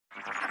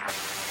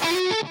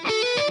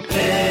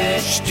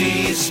HT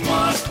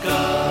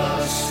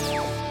Smartcast.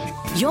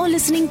 You're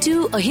listening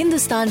to a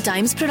Hindustan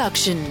Times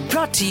production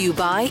brought to you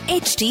by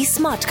HT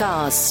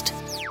Smartcast.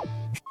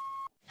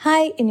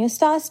 Hi, in your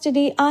stars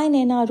today, I,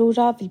 Naina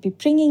Arora, will be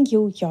bringing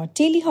you your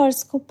daily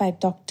horoscope by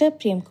Dr.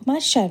 Prem Kumar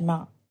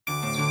Sharma.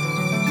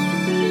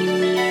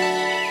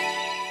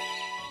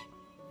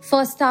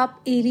 First up,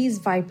 Aries,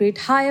 vibrate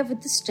higher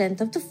with the strength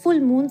of the full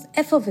moon's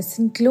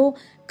effervescent glow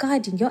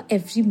guiding your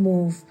every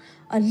move.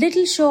 A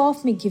little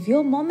show-off may give you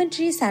a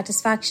momentary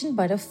satisfaction,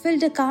 but a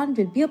filled account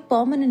will be a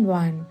permanent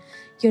one.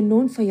 You're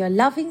known for your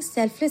loving,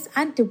 selfless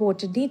and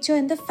devoted nature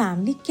in the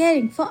family,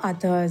 caring for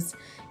others.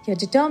 Your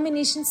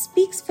determination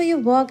speaks for your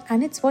work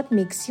and it's what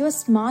makes you a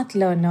smart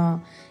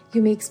learner.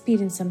 You may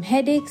experience some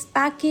headaches,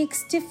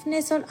 backaches,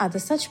 stiffness or other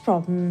such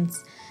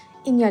problems.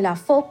 In your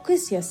love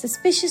focus, your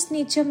suspicious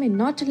nature may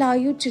not allow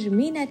you to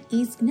remain at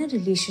ease in a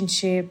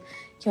relationship.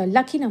 Your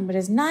lucky number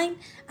is 9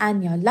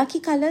 and your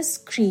lucky color is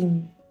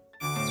cream.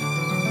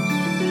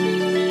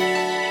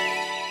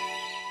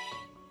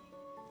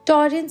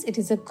 Taurans, it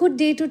is a good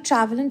day to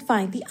travel and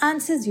find the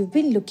answers you've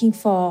been looking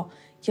for.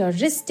 Your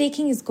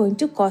risk-taking is going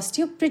to cost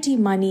you pretty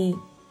money.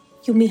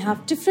 You may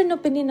have different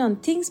opinion on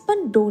things,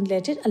 but don't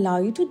let it allow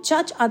you to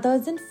judge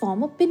others and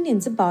form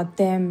opinions about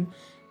them.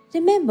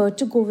 Remember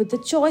to go with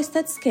the choice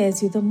that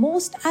scares you the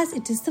most, as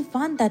it is the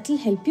one that will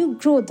help you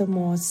grow the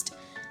most.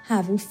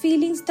 Having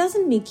feelings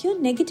doesn't make you a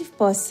negative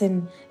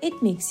person, it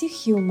makes you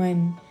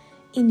human.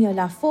 In your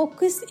love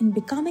focus, in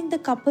becoming the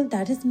couple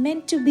that is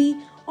meant to be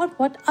or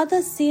what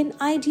others say an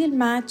ideal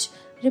match,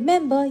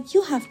 remember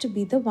you have to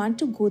be the one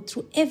to go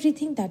through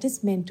everything that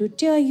is meant to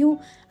tear you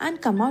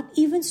and come out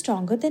even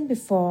stronger than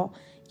before.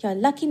 Your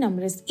lucky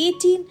number is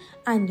 18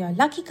 and your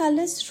lucky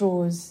color is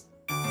rose.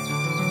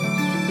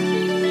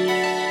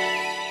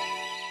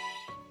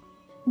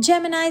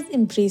 Geminis,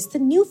 embrace the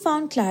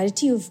newfound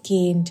clarity you've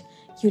gained.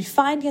 You'll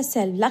find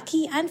yourself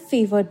lucky and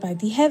favored by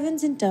the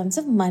heavens in terms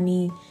of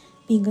money.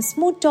 Being a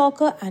smooth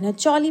talker and a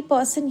jolly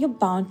person, you're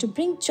bound to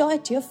bring joy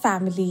to your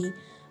family.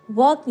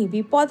 Work may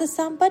be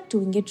bothersome, but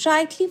doing it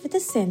rightly with a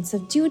sense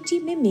of duty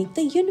may make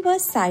the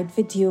universe side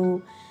with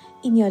you.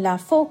 In your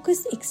love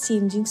focus,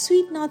 exchanging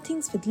sweet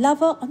nothings with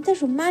lover on the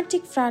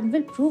romantic front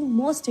will prove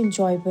most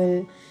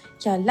enjoyable.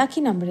 Your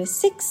lucky number is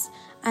 6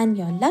 and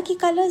your lucky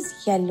color is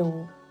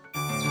yellow.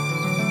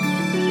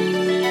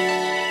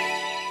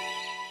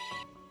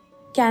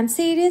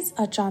 Cancerians,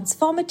 a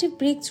transformative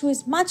breakthrough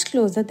is much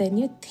closer than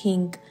you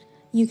think.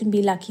 You can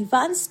be lucky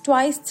once,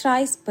 twice,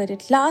 thrice, but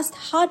at last,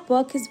 hard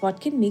work is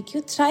what can make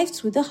you thrive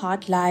through the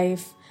hard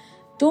life.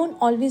 Don't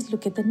always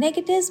look at the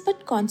negatives,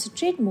 but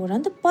concentrate more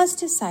on the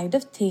positive side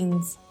of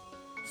things.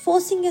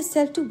 Forcing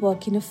yourself to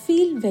work in a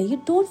field where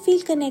you don't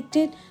feel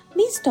connected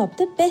may stop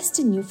the best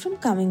in you from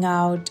coming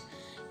out.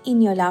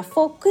 In your love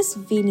focus,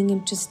 waning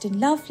interest in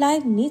love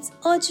life needs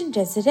urgent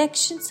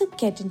resurrection, so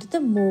get into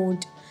the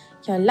mood.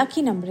 Your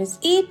lucky number is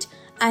 8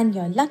 and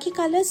your lucky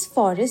color is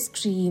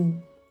forest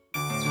green.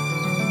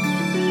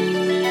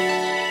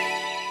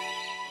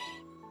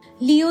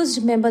 Leos,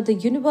 remember the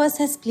universe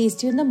has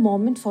placed you in the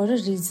moment for a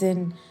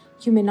reason.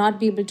 You may not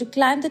be able to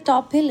climb the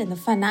top hill in the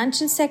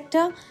financial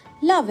sector.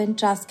 Love and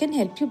trust can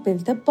help you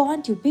build the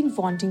bond you've been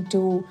wanting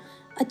to.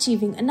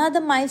 Achieving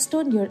another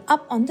milestone, you're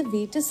up on the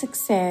way to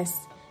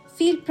success.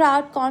 Feel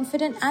proud,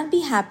 confident and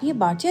be happy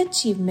about your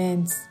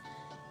achievements.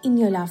 In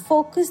your love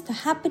focus, the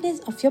happiness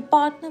of your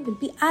partner will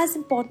be as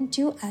important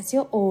to you as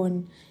your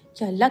own.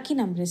 Your lucky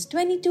number is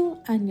 22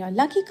 and your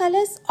lucky color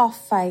is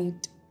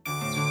off-white.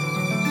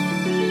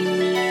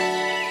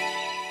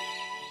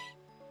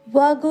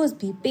 Virgos,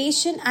 be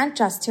patient and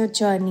trust your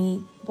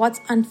journey.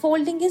 What's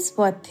unfolding is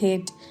worth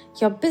it.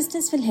 Your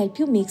business will help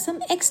you make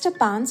some extra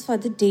pounds for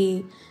the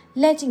day.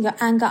 Letting your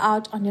anger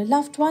out on your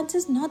loved ones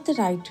is not the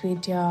right way,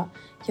 dear.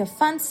 Your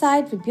fun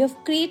side will be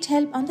of great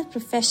help on the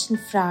professional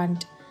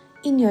front.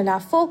 In your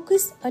love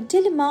focus, a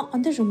dilemma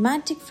on the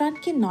romantic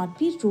front cannot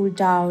be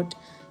ruled out.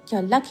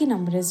 Your lucky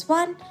number is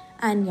 1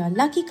 and your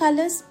lucky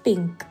color is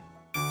pink.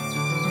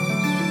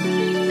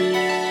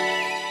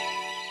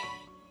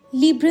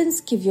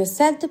 Librans, give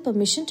yourself the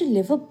permission to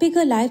live a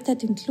bigger life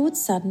that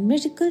includes sudden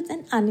miracles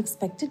and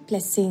unexpected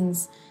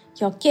blessings.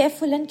 Your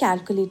careful and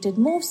calculated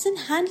moves in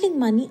handling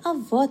money are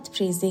worth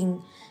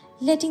praising.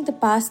 Letting the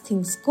past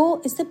things go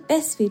is the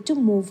best way to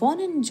move on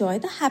and enjoy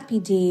the happy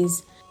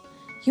days.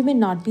 You may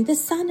not be the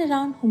sun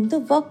around whom the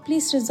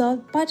workplace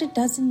resolves, but it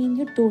doesn't mean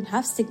you don't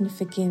have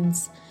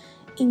significance.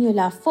 In your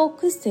love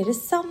focus, there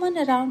is someone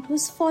around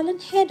who's fallen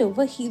head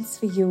over heels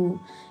for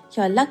you.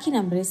 Your lucky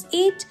number is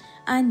 8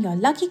 and your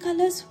lucky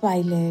color is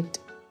violet.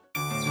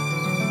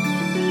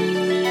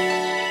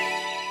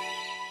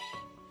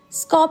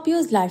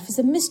 Scorpio's life is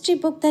a mystery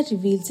book that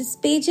reveals its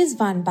pages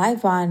one by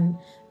one.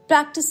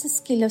 Practice the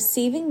skill of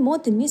saving more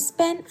than you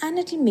spend and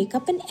it'll make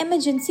up an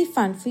emergency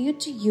fund for you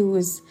to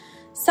use.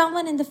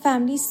 Someone in the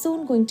family is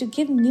soon going to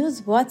give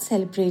news worth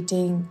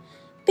celebrating.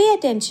 Pay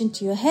attention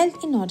to your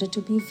health in order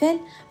to be well,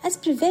 as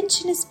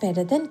prevention is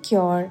better than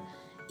cure.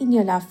 In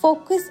your love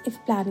focus,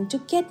 if planning to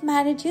get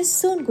married, you're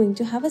soon going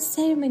to have a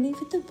ceremony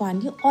with the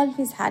one you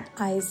always had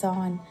eyes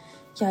on.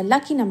 Your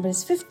lucky number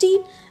is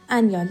 15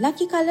 and your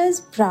lucky color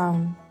is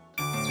brown.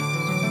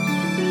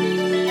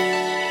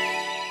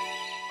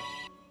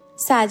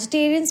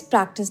 Sagittarians,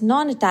 practice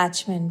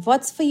non-attachment.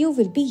 What's for you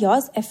will be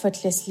yours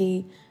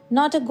effortlessly.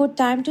 Not a good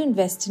time to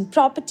invest in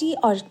property,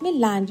 or it may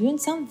land you in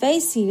some very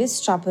serious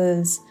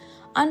troubles.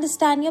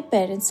 Understand your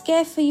parents'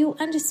 care for you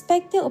and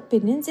respect their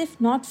opinions if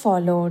not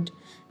followed.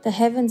 The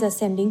heavens are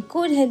sending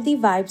good, healthy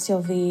vibes your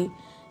way.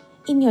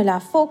 In your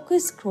love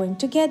focus, growing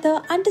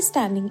together,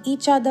 understanding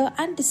each other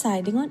and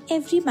deciding on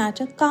every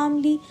matter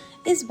calmly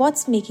is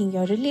what's making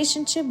your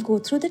relationship go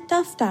through the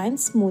tough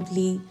times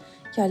smoothly.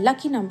 Your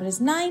lucky number is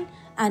 9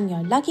 and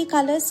your lucky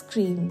color is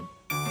cream.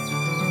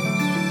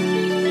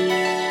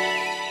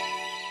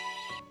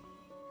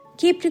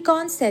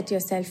 Capricorn, set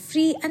yourself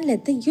free and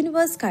let the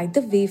universe guide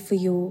the way for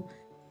you.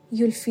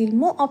 You'll feel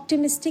more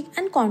optimistic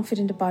and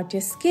confident about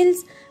your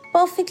skills,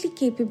 perfectly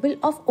capable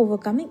of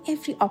overcoming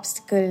every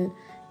obstacle.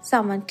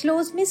 Someone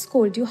close may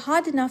scold you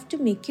hard enough to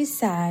make you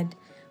sad.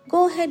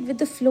 Go ahead with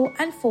the flow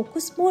and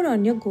focus more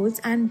on your goals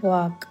and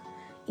work.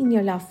 In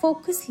your love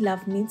focus,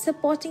 love means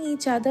supporting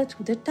each other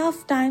through the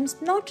tough times,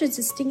 not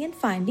resisting and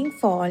finding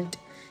fault.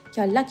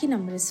 Your lucky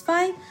number is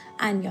 5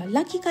 and your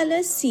lucky color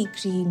is sea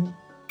green.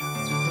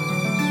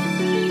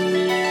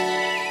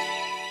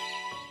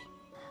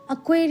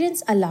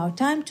 Aquarians, allow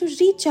time to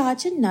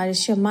recharge and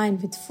nourish your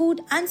mind with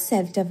food and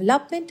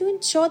self-development to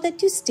ensure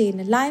that you stay in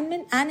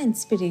alignment and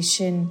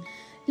inspiration.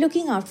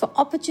 Looking out for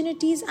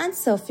opportunities and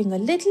surfing a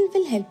little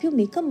will help you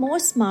make a more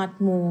smart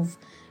move.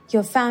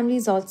 Your family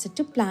is all set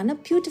to plan a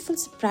beautiful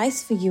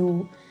surprise for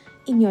you.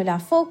 In your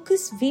love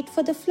focus, wait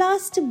for the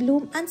flowers to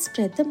bloom and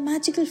spread the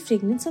magical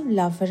fragrance of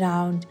love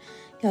around.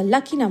 Your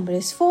lucky number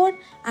is 4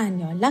 and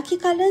your lucky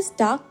color is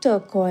dark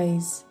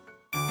turquoise.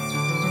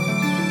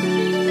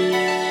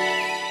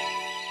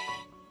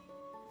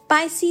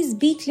 Pisces,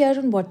 be clear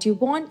on what you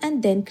want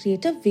and then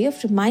create a way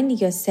of reminding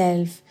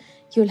yourself.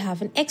 You'll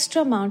have an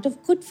extra amount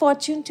of good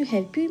fortune to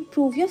help you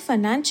improve your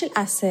financial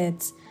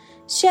assets.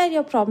 Share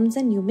your problems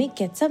and you may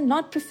get some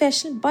not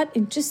professional but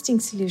interesting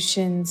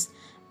solutions.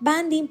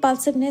 Ban the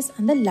impulsiveness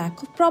and the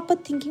lack of proper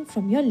thinking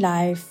from your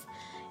life.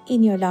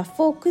 In your love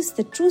focus,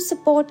 the true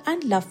support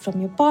and love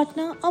from your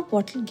partner are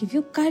what will give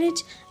you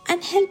courage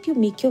and help you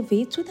make your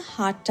way through the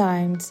hard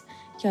times.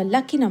 Your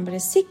lucky number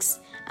is 6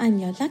 and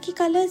your lucky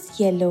color is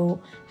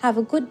yellow. Have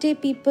a good day,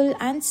 people,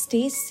 and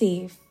stay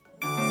safe.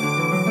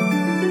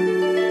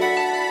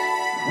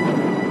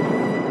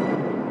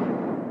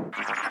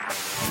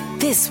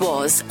 This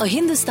was a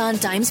Hindustan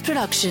Times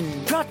production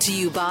brought to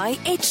you by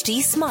HT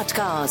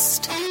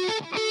Smartcast.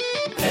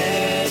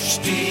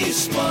 HT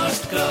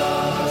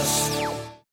Smartcast.